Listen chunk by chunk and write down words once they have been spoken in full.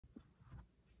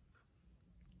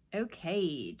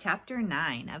Okay, Chapter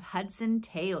 9 of Hudson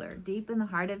Taylor, Deep in the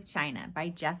Heart of China by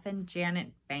Geoff and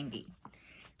Janet Benge.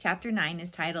 Chapter 9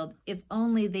 is titled, If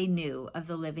Only They Knew of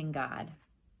the Living God.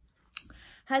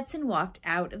 Hudson walked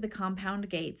out of the compound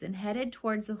gates and headed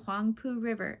towards the Huangpu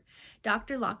River.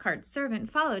 Dr. Lockhart's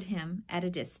servant followed him at a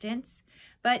distance,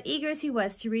 but eager as he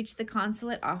was to reach the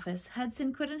consulate office,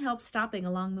 Hudson couldn't help stopping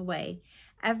along the way.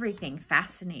 Everything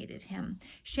fascinated him.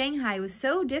 Shanghai was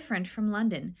so different from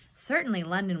London. Certainly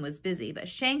London was busy, but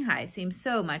Shanghai seemed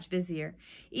so much busier.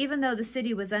 Even though the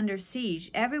city was under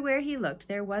siege, everywhere he looked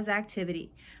there was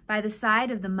activity. By the side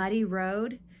of the muddy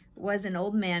road was an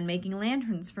old man making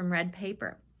lanterns from red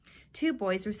paper. Two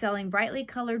boys were selling brightly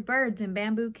colored birds in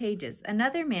bamboo cages.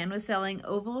 Another man was selling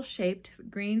oval-shaped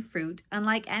green fruit,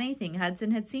 unlike anything Hudson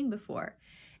had seen before.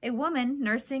 A woman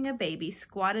nursing a baby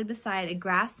squatted beside a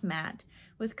grass mat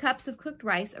with cups of cooked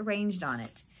rice arranged on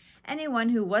it. Anyone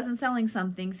who wasn't selling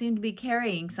something seemed to be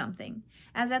carrying something.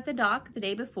 As at the dock the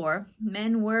day before,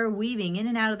 men were weaving in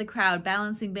and out of the crowd,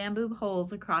 balancing bamboo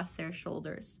poles across their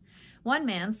shoulders. One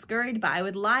man scurried by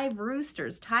with live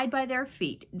roosters tied by their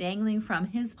feet, dangling from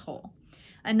his pole.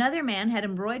 Another man had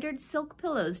embroidered silk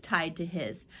pillows tied to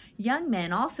his. Young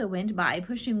men also went by,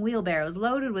 pushing wheelbarrows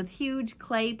loaded with huge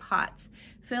clay pots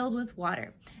filled with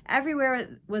water.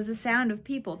 Everywhere was the sound of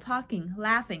people talking,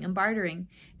 laughing, and bartering.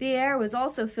 The air was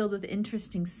also filled with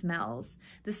interesting smells.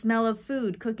 The smell of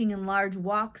food cooking in large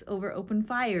woks over open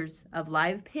fires, of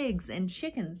live pigs and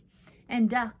chickens and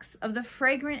ducks, of the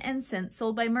fragrant incense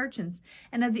sold by merchants,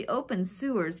 and of the open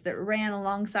sewers that ran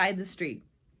alongside the street.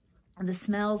 The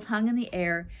smells hung in the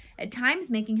air, at times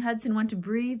making Hudson want to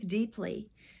breathe deeply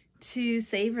to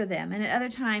savor them, and at other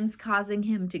times causing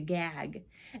him to gag.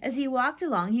 As he walked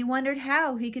along, he wondered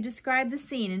how he could describe the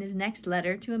scene in his next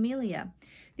letter to Amelia.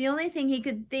 The only thing he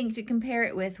could think to compare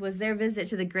it with was their visit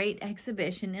to the great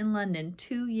exhibition in London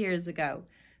 2 years ago.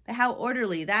 But how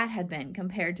orderly that had been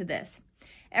compared to this.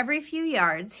 Every few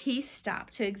yards he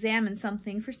stopped to examine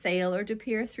something for sale or to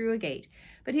peer through a gate,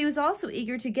 but he was also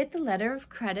eager to get the letter of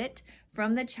credit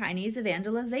from the Chinese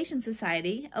Evangelization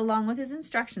Society, along with his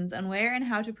instructions on where and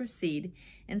how to proceed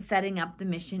in setting up the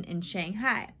mission in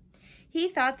Shanghai. He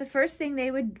thought the first thing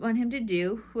they would want him to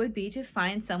do would be to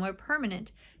find somewhere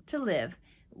permanent to live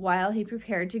while he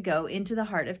prepared to go into the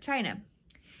heart of China.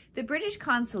 The British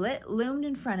consulate loomed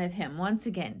in front of him once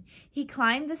again. He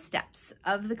climbed the steps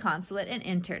of the consulate and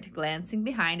entered, glancing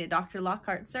behind at Dr.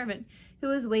 Lockhart's servant, who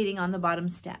was waiting on the bottom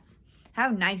step. How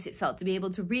nice it felt to be able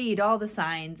to read all the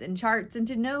signs and charts and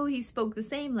to know he spoke the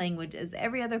same language as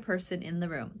every other person in the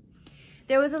room.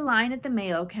 There was a line at the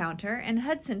mail counter, and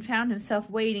Hudson found himself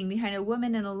waiting behind a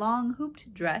woman in a long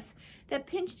hooped dress that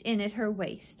pinched in at her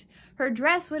waist. Her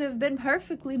dress would have been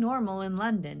perfectly normal in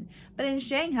London, but in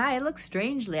Shanghai it looked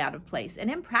strangely out of place and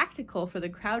impractical for the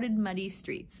crowded, muddy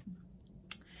streets.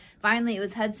 Finally, it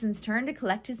was Hudson's turn to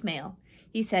collect his mail.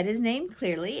 He said his name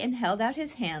clearly and held out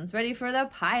his hands, ready for the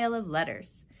pile of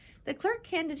letters. The clerk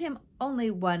handed him only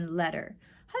one letter.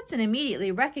 Hudson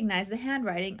immediately recognized the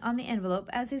handwriting on the envelope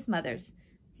as his mother's.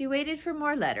 He waited for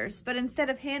more letters, but instead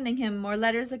of handing him more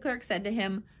letters, the clerk said to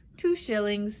him, 2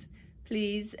 shillings.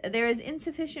 Please, there is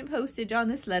insufficient postage on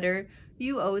this letter.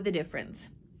 You owe the difference.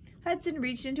 Hudson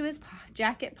reached into his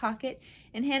jacket pocket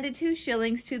and handed 2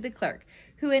 shillings to the clerk,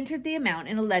 who entered the amount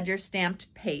in a ledger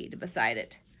stamped paid beside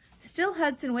it. Still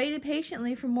Hudson waited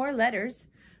patiently for more letters.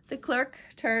 The clerk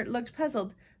looked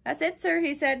puzzled. That's it, sir,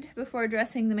 he said, before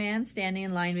addressing the man standing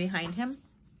in line behind him.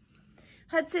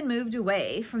 Hudson moved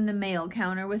away from the mail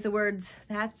counter with the words,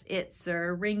 "That's it,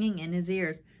 sir," ringing in his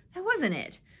ears. That wasn't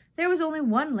it. There was only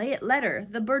one letter.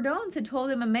 The Bourdons had told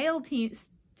him a mail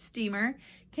steamer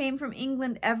came from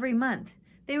England every month.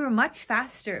 They were much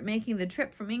faster at making the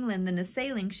trip from England than a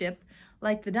sailing ship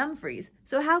like the Dumfries.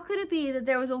 So how could it be that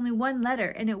there was only one letter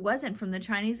and it wasn't from the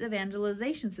Chinese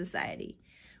Evangelization Society?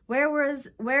 Where was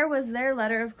their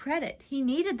letter of credit? He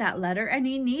needed that letter, and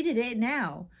he needed it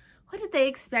now. What did they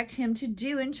expect him to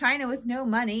do in China with no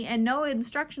money and no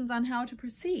instructions on how to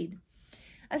proceed?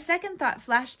 A second thought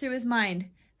flashed through his mind.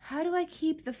 How do I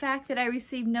keep the fact that I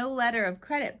received no letter of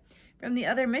credit from the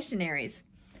other missionaries?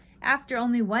 After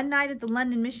only one night at the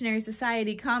London Missionary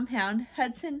Society compound,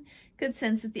 Hudson could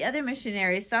sense that the other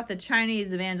missionaries thought the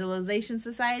Chinese Evangelization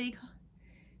Society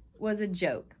was a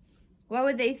joke. What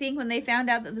would they think when they found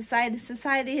out that the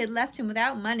society had left him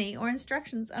without money or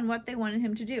instructions on what they wanted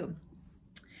him to do?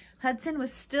 Hudson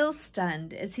was still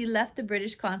stunned as he left the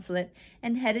British consulate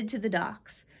and headed to the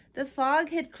docks. The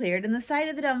fog had cleared, and the sight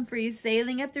of the Dumfries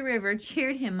sailing up the river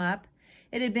cheered him up.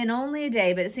 It had been only a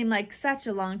day, but it seemed like such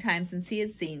a long time since he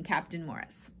had seen Captain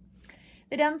Morris.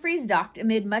 The Dumfries docked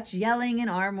amid much yelling and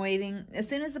arm-waving. As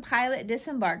soon as the pilot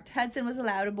disembarked, Hudson was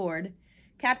allowed aboard.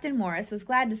 Captain Morris was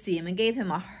glad to see him and gave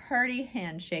him a hearty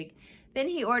handshake. Then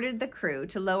he ordered the crew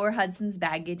to lower Hudson's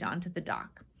baggage onto the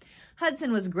dock.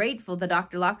 Hudson was grateful that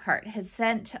Dr. Lockhart had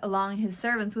sent along his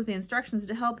servants with the instructions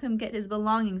to help him get his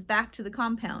belongings back to the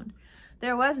compound.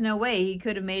 There was no way he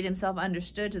could have made himself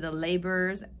understood to the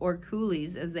laborers, or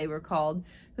coolies as they were called,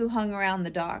 who hung around the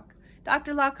dock.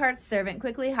 Dr. Lockhart's servant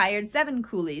quickly hired 7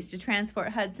 coolies to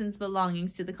transport Hudson's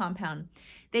belongings to the compound.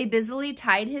 They busily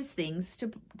tied his things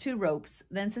to ropes,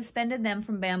 then suspended them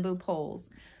from bamboo poles.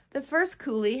 The first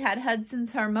coolie had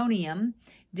Hudson's harmonium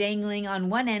dangling on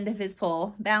one end of his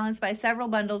pole, balanced by several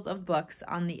bundles of books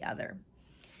on the other.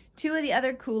 2 of the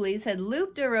other coolies had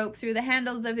looped a rope through the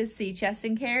handles of his sea chest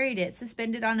and carried it,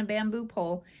 suspended on a bamboo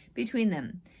pole, between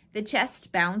them. The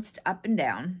chest bounced up and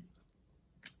down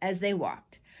as they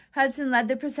walked. Hudson led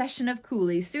the procession of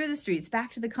coolies through the streets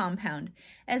back to the compound.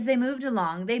 As they moved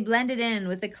along, they blended in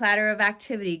with the clatter of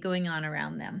activity going on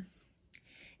around them.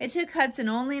 It took Hudson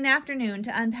only an afternoon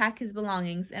to unpack his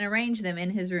belongings and arrange them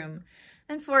in his room.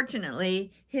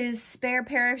 Unfortunately, his spare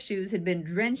pair of shoes had been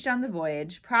drenched on the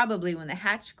voyage, probably when the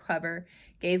hatch cover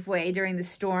gave way during the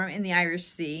storm in the Irish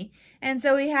Sea, and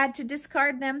so he had to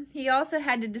discard them. He also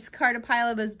had to discard a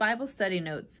pile of his Bible study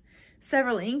notes.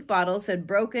 Several ink bottles had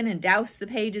broken and doused the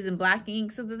pages in black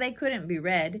ink so that they couldn't be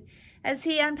read. As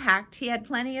he unpacked, he had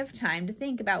plenty of time to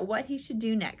think about what he should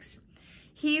do next.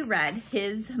 He read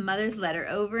his mother's letter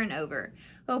over and over,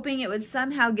 hoping it would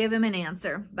somehow give him an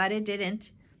answer, but it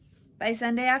didn't. By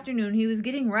Sunday afternoon, he was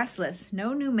getting restless.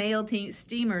 No new mail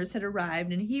steamers had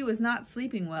arrived, and he was not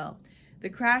sleeping well. The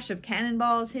crash of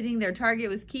cannonballs hitting their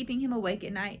target was keeping him awake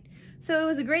at night. So it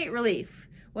was a great relief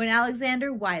when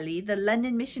Alexander Wiley, the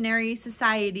London Missionary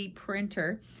Society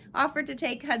printer, offered to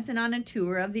take Hudson on a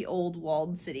tour of the old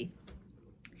walled city.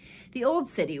 The old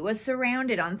city was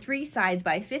surrounded on 3 sides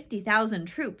by 50,000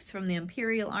 troops from the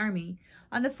Imperial Army.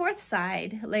 On the 4th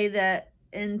side lay the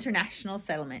International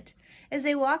Settlement. As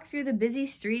they walked through the busy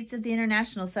streets of the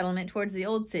International Settlement towards the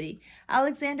Old City,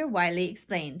 Alexander Wiley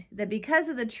explained that because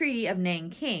of the Treaty of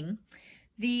Nanking,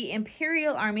 the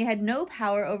Imperial Army had no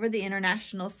power over the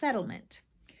International Settlement.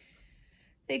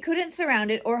 They couldn't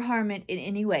surround it or harm it in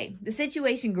any way. The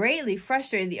situation greatly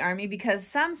frustrated the army because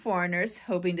some foreigners,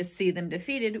 hoping to see them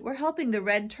defeated, were helping the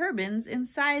Red Turbans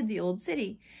inside the Old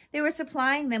City. They were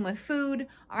supplying them with food,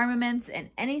 armaments, and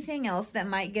anything else that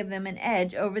might give them an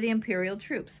edge over the Imperial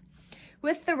troops.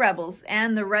 With the rebels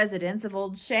and the residents of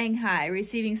old Shanghai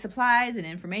receiving supplies and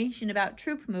information about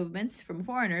troop movements from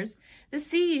foreigners, the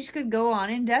siege could go on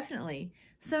indefinitely.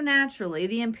 So naturally,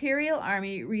 the Imperial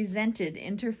Army resented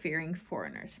interfering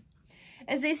foreigners.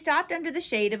 As they stopped under the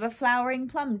shade of a flowering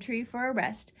plum tree for a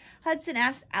rest, Hudson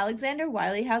asked Alexander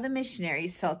Wiley how the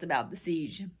missionaries felt about the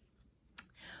siege.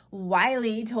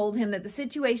 Wiley told him that the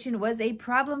situation was a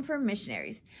problem for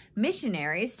missionaries.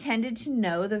 Missionaries tended to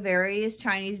know the various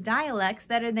Chinese dialects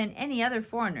better than any other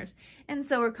foreigners, and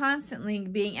so were constantly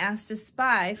being asked to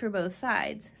spy for both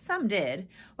sides. Some did,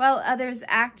 while others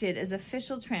acted as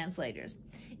official translators.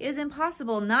 It was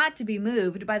impossible not to be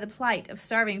moved by the plight of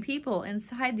starving people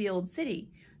inside the old city.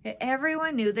 Yet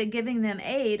everyone knew that giving them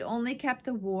aid only kept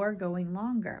the war going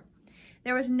longer.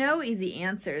 There was no easy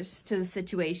answers to the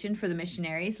situation for the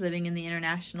missionaries living in the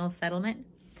international settlement.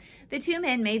 The 2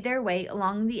 men made their way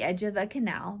along the edge of a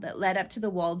canal that led up to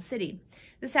the walled city.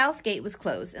 The south gate was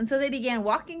closed, and so they began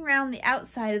walking around the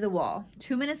outside of the wall.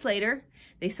 2 minutes later,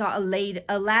 they saw a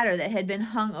ladder that had been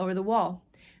hung over the wall.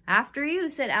 "After you,"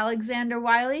 said Alexander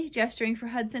Wiley, gesturing for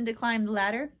Hudson to climb the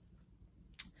ladder.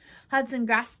 Hudson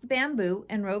grasped the bamboo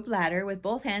and rope ladder with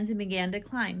both hands and began to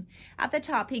climb. At the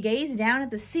top, he gazed down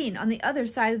at the scene on the other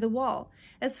side of the wall.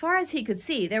 As far as he could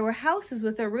see, there were houses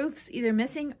with their roofs either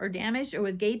missing or damaged or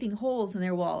with gaping holes in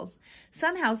their walls.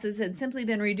 Some houses had simply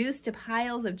been reduced to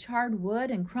piles of charred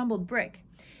wood and crumbled brick.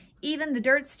 Even the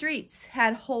dirt streets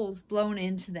had holes blown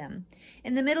into them.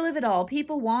 In the middle of it all,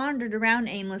 people wandered around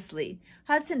aimlessly.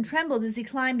 Hudson trembled as he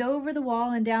climbed over the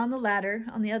wall and down the ladder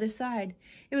on the other side.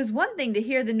 It was one thing to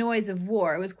hear the noise of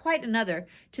war. It was quite another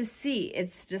to see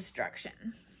its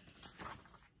destruction.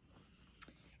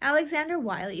 Alexander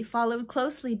Wiley followed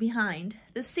closely behind.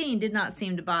 The scene did not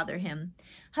seem to bother him.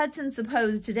 Hudson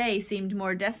supposed today seemed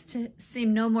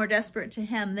no more desperate to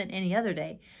him than any other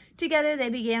day. Together they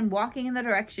began walking in the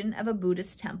direction of a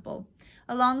Buddhist temple.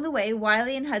 Along the way,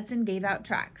 Wiley and Hudson gave out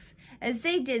tracts. As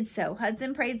they did so,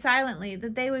 Hudson prayed silently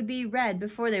that they would be read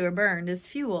before they were burned as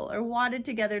fuel or wadded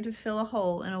together to fill a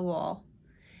hole in a wall.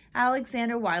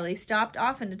 Alexander Wiley stopped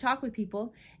often to talk with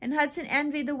people, and Hudson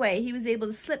envied the way he was able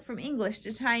to slip from English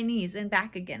to Chinese and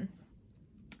back again.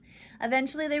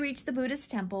 Eventually, they reached the Buddhist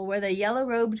temple where the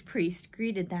yellow-robed priest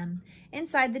greeted them.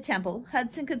 Inside the temple,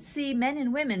 Hudson could see men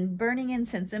and women burning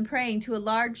incense and praying to a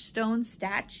large stone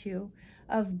statue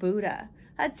of Buddha.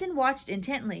 Hudson watched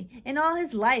intently. In all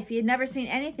his life, he had never seen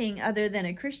anything other than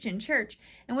a Christian church,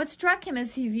 and what struck him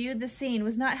as he viewed the scene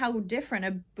was not how different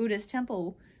a Buddhist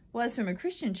temple was from a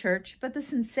Christian church, but the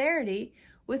sincerity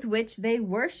with which the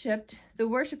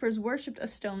worshippers worshipped a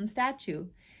stone statue.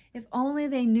 If only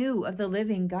they knew of the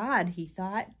living God, he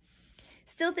thought.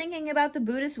 Still thinking about the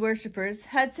Buddhist worshippers,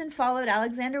 Hudson followed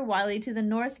Alexander Wiley to the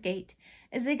north gate.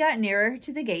 As they got nearer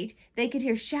to the gate, they could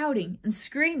hear shouting and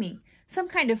screaming. Some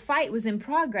kind of fight was in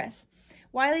progress.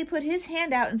 Wiley put his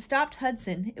hand out and stopped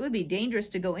Hudson. It would be dangerous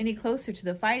to go any closer to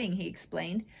the fighting, he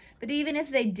explained. But even if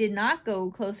they did not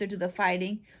go closer to the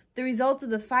fighting, the results of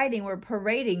the fighting were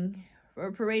paraded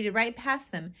right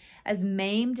past them as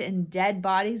maimed and dead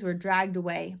bodies were dragged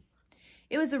away.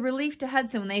 It was a relief to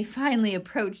Hudson when they finally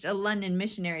approached a London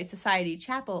Missionary Society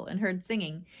chapel and heard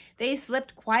singing. They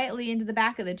slipped quietly into the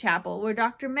back of the chapel where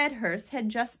Dr. Medhurst had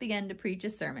just begun to preach a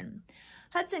sermon.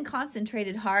 Hudson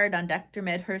concentrated hard on Dr.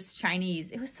 Medhurst's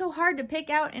Chinese. It was so hard to pick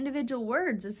out individual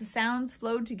words as the sounds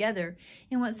flowed together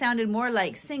in what sounded more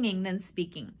like singing than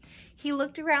speaking. He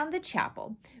looked around the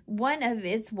chapel. One of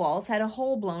its walls had a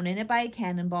hole blown in it by a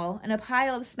cannonball, and a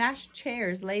pile of smashed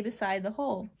chairs lay beside the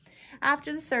hole.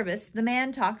 After the service, the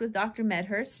men talked with Dr.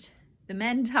 Medhurst,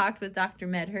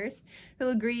 who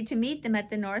agreed to meet them at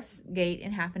the north gate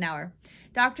in half an hour.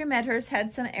 Dr. Medhurst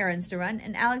had some errands to run,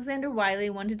 and Alexander Wiley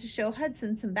wanted to show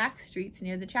Hudson some back streets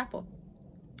near the chapel.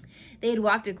 They had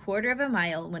walked a quarter of a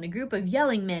mile when a group of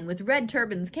yelling men with red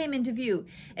turbans came into view.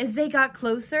 As they got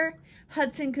closer,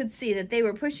 Hudson could see that they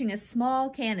were pushing a small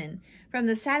cannon. From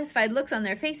the satisfied looks on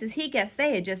their faces, he guessed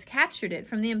they had just captured it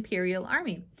from the Imperial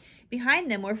Army. Behind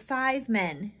them were 5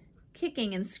 men,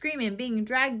 kicking and screaming, being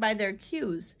dragged by their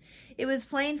queues. It was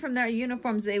plain from their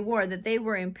uniforms they wore that they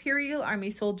were Imperial Army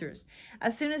soldiers.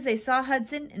 As soon as they saw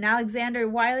Hudson and Alexander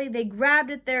Wiley, they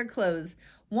grabbed at their clothes.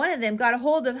 One of them got a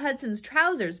hold of Hudson's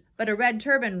trousers, but a red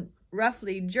turban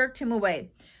roughly jerked him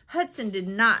away. Hudson did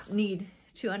not need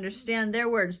to understand their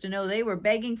words to know they were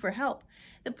begging for help.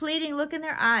 The pleading look in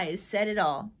their eyes said it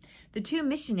all. The 2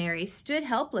 missionaries stood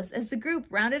helpless as the group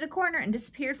rounded a corner and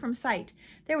disappeared from sight.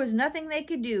 There was nothing they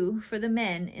could do for the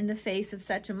men in the face of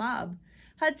such a mob.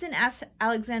 Hudson asked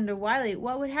Alexander Wiley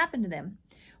what would happen to them.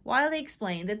 Wiley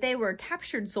explained that they were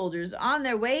captured soldiers on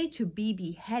their way to be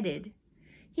beheaded.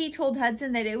 He told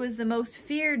Hudson that it was the most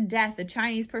feared death a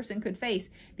Chinese person could face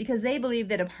because they believed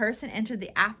that if a person entered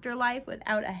the afterlife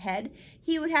without a head,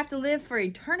 he would have to live for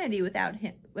eternity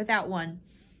without one.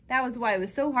 That was why it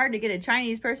was so hard to get a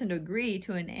Chinese person to agree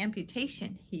to an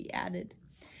amputation, he added.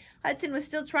 Hudson was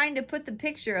still trying to put the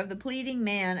picture of the pleading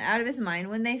man out of his mind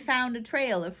when they found a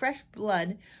trail of fresh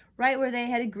blood right where they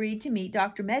had agreed to meet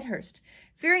Dr. Medhurst.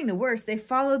 Fearing the worst, they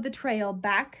followed the trail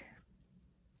back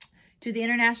to the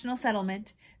international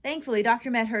settlement. Thankfully,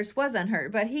 Dr. Medhurst was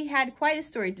unhurt, but he had quite a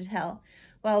story to tell.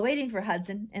 While waiting for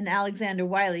Hudson and Alexander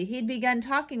Wiley, he had begun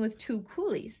talking with 2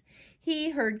 coolies.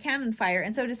 He heard cannon fire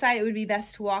and so decided it would be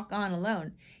best to walk on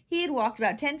alone. He had walked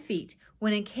about 10 feet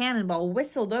when a cannonball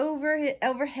whistled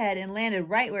overhead and landed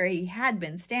right where he had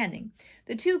been standing.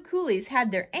 The 2 coolies had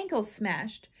their ankles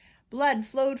smashed. Blood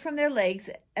flowed from their legs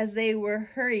as they were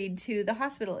hurried to the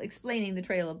hospital, explaining the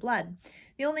trail of blood.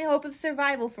 The only hope of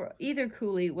survival for either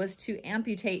coolie was to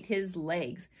amputate his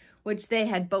legs, which they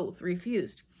had both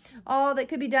refused. All that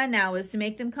could be done now was to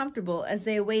make them comfortable as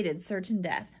they awaited certain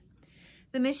death.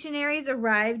 The missionaries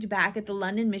arrived back at the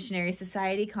London Missionary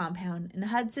Society compound, and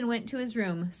Hudson went to his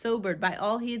room, sobered by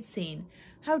all he had seen.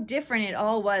 How different it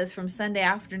all was from Sunday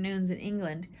afternoons in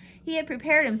England. He had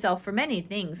prepared himself for many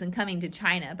things in coming to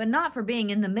China, but not for being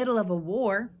in the middle of a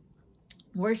war.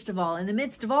 Worst of all, in the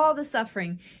midst of all the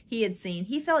suffering he had seen,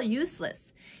 he felt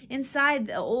useless. Inside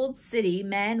the old city,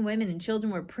 men, women, and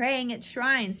children were praying at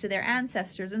shrines to their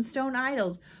ancestors and stone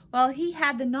idols, while he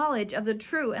had the knowledge of the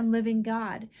true and living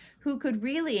God, who could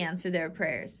really answer their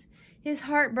prayers. His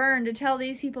heart burned to tell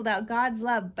these people about God's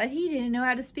love, but he didn't know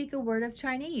how to speak a word of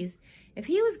Chinese. If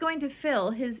he was going to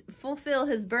fulfill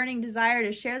his burning desire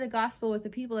to share the gospel with the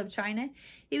people of China,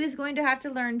 he was going to have to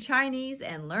learn Chinese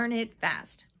and learn it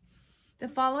fast. The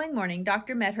following morning,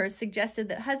 Dr. Medhurst suggested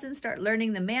that Hudson start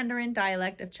learning the Mandarin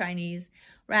dialect of Chinese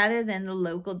rather than the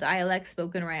local dialect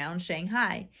spoken around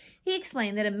Shanghai. He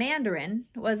explained that a Mandarin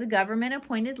was a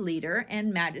government-appointed leader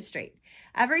and magistrate.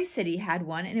 Every city had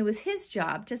one, and it was his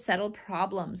job to settle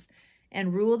problems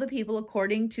and rule the people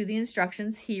according to the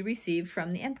instructions he received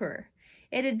from the emperor.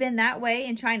 It had been that way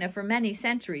in China for many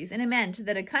centuries, and it meant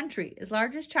that a country as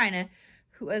large as China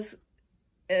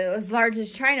as large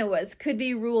as China was, could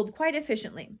be ruled quite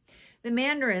efficiently. The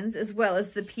mandarins, as well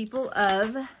as the people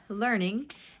of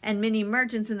learning and many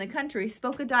merchants in the country,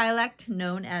 spoke a dialect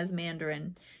known as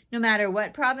Mandarin. No matter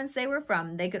what province they were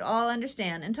from, they could all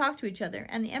understand and talk to each other,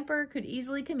 and the emperor could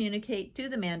easily communicate to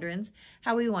the mandarins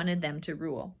how he wanted them to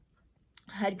rule.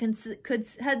 Hudson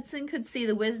could see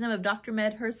the wisdom of Dr.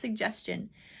 Medhurst's suggestion.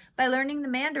 By learning the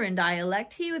Mandarin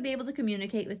dialect, he would be able to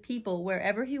communicate with people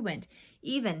wherever he went,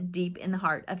 even deep in the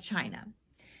heart of China.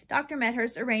 Dr.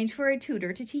 Medhurst arranged for a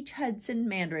tutor to teach Hudson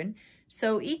Mandarin,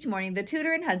 so each morning the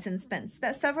tutor and Hudson spent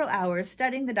several hours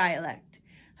studying the dialect.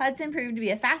 Hudson proved to be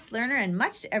a fast learner, and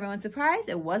much to everyone's surprise,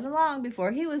 it wasn't long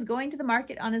before he was going to the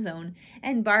market on his own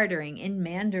and bartering in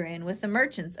Mandarin with the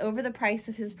merchants over the price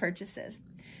of his purchases.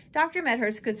 Dr.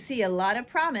 Medhurst could see a lot of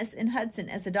promise in Hudson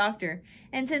as a doctor,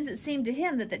 and since it seemed to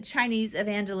him that the Chinese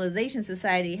Evangelization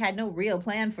Society had no real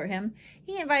plan for him,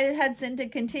 he invited Hudson to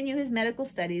continue his medical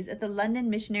studies at the London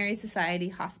Missionary Society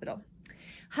Hospital.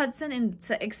 Hudson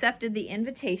accepted the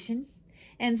invitation,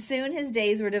 and soon his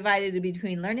days were divided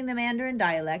between learning the Mandarin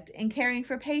dialect and caring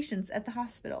for patients at the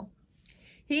hospital.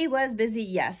 He was busy,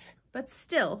 yes, but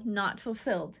still not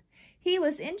fulfilled. He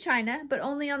was in China, but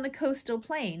only on the coastal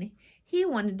plain. He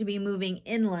wanted to be moving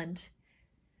inland.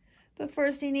 But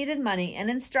first he needed money and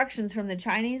instructions from the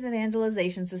Chinese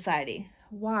Evangelization Society.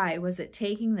 Why was it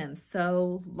taking them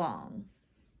so long?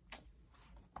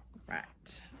 Right.